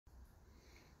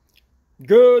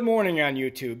Good morning on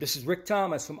YouTube. This is Rick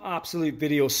Thomas from Obsolete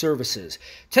Video Services.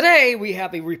 Today we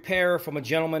have a repair from a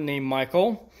gentleman named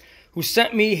Michael who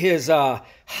sent me his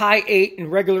high 8 and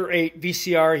regular 8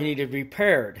 VCR he needed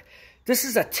repaired. This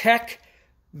is a Teac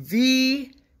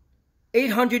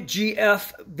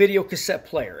V-800G-F video cassette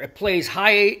player. It plays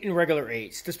high 8 and regular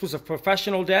 8s. This was a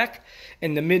professional deck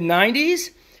in the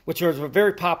mid-90s, which was a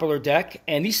very popular deck,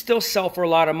 and these still sell for a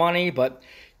lot of money, but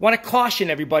I want to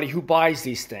caution everybody who buys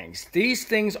these things. These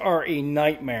things are a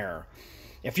nightmare.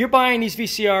 If you're buying these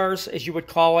VCRs, as you would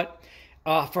call it,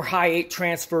 for high 8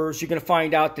 transfers, you're going to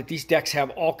find out that these decks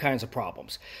have all kinds of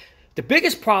problems. The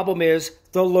biggest problem is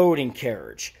the loading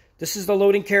carriage. This is the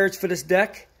loading carriage for this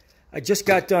deck. I just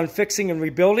got done fixing and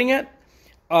rebuilding it.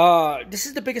 This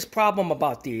is the biggest problem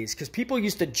about these, because people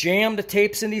used to jam the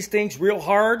tapes in these things real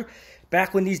hard.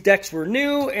 Back when these decks were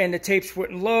new and the tapes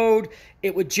wouldn't load,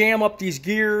 it would jam up these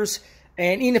gears.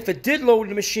 And even if it did load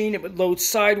the machine, it would load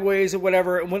sideways or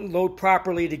whatever. It wouldn't load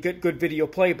properly to get good video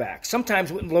playback.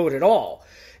 Sometimes it wouldn't load at all.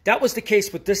 That was the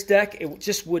case with this deck. It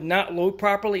just would not load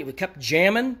properly. It kept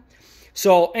jamming.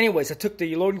 So anyways, I took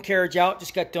the loading carriage out,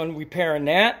 just got done repairing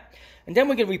that. And then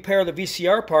we're going to repair the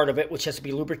VCR part of it, which has to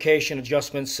be lubrication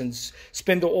adjustments and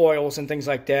spindle oils and things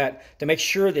like that to make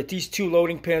sure that these two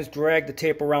loading pins drag the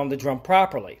tape around the drum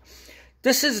properly.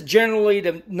 This is generally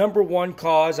the #1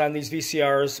 cause on these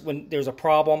VCRs when there's a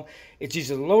problem. It's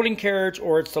either the loading carriage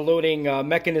or it's the loading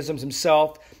mechanisms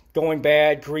themselves going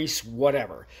bad, grease,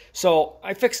 whatever. So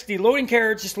I fixed the loading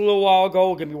carriage just a little while ago.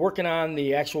 We're going to be working on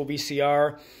the actual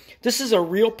VCR. This is a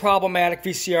real problematic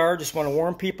VCR. Just want to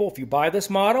warn people, if you buy this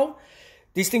model,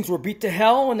 these things were beat to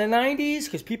hell in the 90s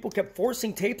because people kept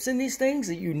forcing tapes in these things.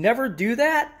 That you never do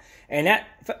that, and that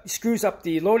screws up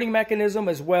the loading mechanism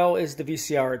as well as the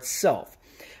VCR itself.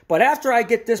 But after I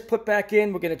get this put back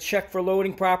in, we're going to check for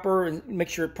loading proper and make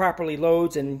sure it properly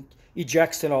loads and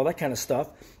ejects and all that kind of stuff.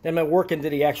 Then I'm going to work into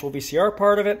the actual VCR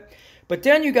part of it. But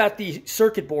then you got the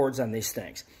circuit boards on these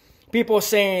things. People are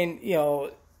saying, you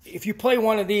know, if you play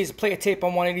one of these, play a tape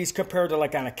on one of these compared to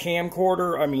like on a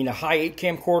camcorder, I mean a high 8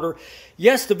 camcorder,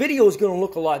 yes, the video is going to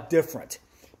look a lot different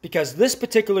because this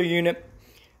particular unit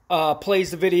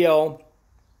plays the video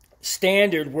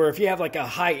standard, where if you have like a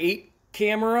high 8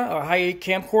 camera or high 8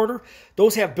 camcorder,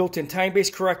 those have built-in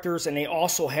time-based correctors, and they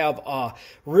also have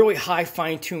really high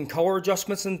fine-tuned color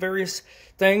adjustments and various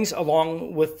things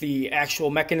along with the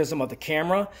actual mechanism of the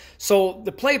camera. So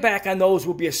the playback on those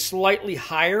will be a slightly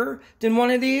higher than one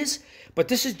of these, but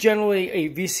this is generally a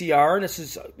VCR. This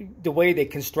is the way they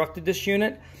constructed this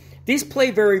unit. These play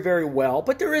very, very well,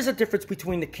 but there is a difference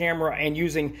between the camera and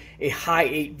using a high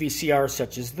 8 VCR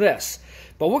such as this.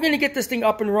 But we're going to get this thing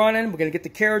up and running. We're going to get the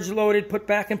carriage loaded, put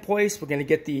back in place. We're going to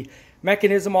get the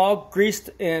mechanism all greased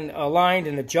and aligned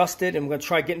and adjusted, and we're going to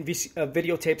try getting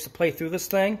videotapes to play through this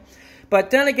thing. But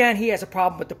then again, he has a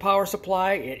problem with the power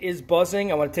supply. It is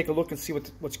buzzing. I want to take a look and see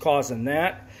what's causing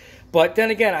that. But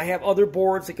then again, I have other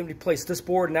boards that can replace this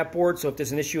board and that board, so if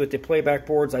there's an issue with the playback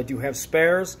boards, I do have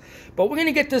spares. But we're going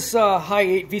to get this high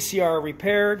 8 VCR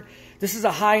repaired. This is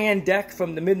a high-end deck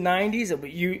from the mid-90s.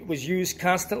 It was used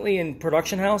constantly in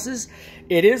production houses.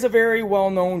 It is a very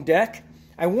well-known deck.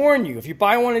 I warn you, if you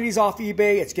buy one of these off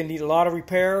eBay, it's going to need a lot of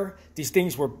repair. These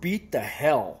things were beat to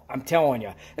hell, I'm telling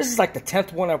you. This is like the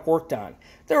 10th one I've worked on.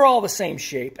 They're all the same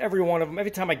shape, every one of them.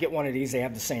 Every time I get one of these, they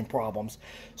have the same problems.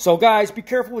 So guys, be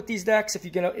careful with these decks. If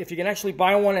you can actually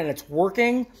buy one and it's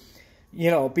working, you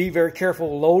know, be very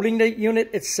careful loading the unit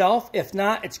itself. If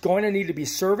not, it's going to need to be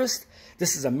serviced.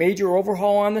 This is a major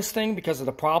overhaul on this thing because of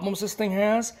the problems this thing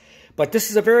has. But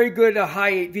this is a very good high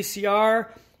 8 VCR.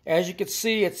 As you can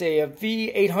see, it's a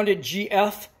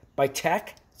V-800G-F by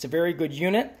Teac. It's a very good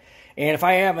unit. And if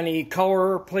I have any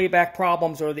color playback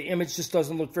problems or the image just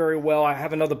doesn't look very well, I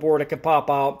have another board that can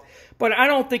pop out. But I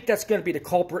don't think that's going to be the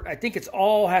culprit. I think it's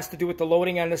all has to do with the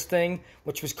loading on this thing,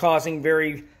 which was causing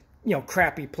very,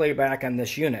 crappy playback on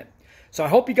this unit. So I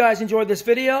hope you guys enjoyed this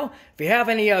video. If you have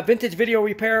any vintage video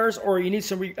repairs or you need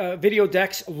some video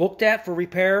decks looked at for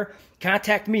repair,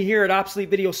 contact me here at Obsolete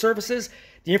Video Services.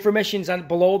 The information is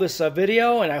below this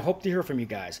video, and I hope to hear from you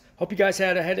guys. Hope you guys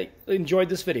had enjoyed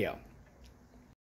this video.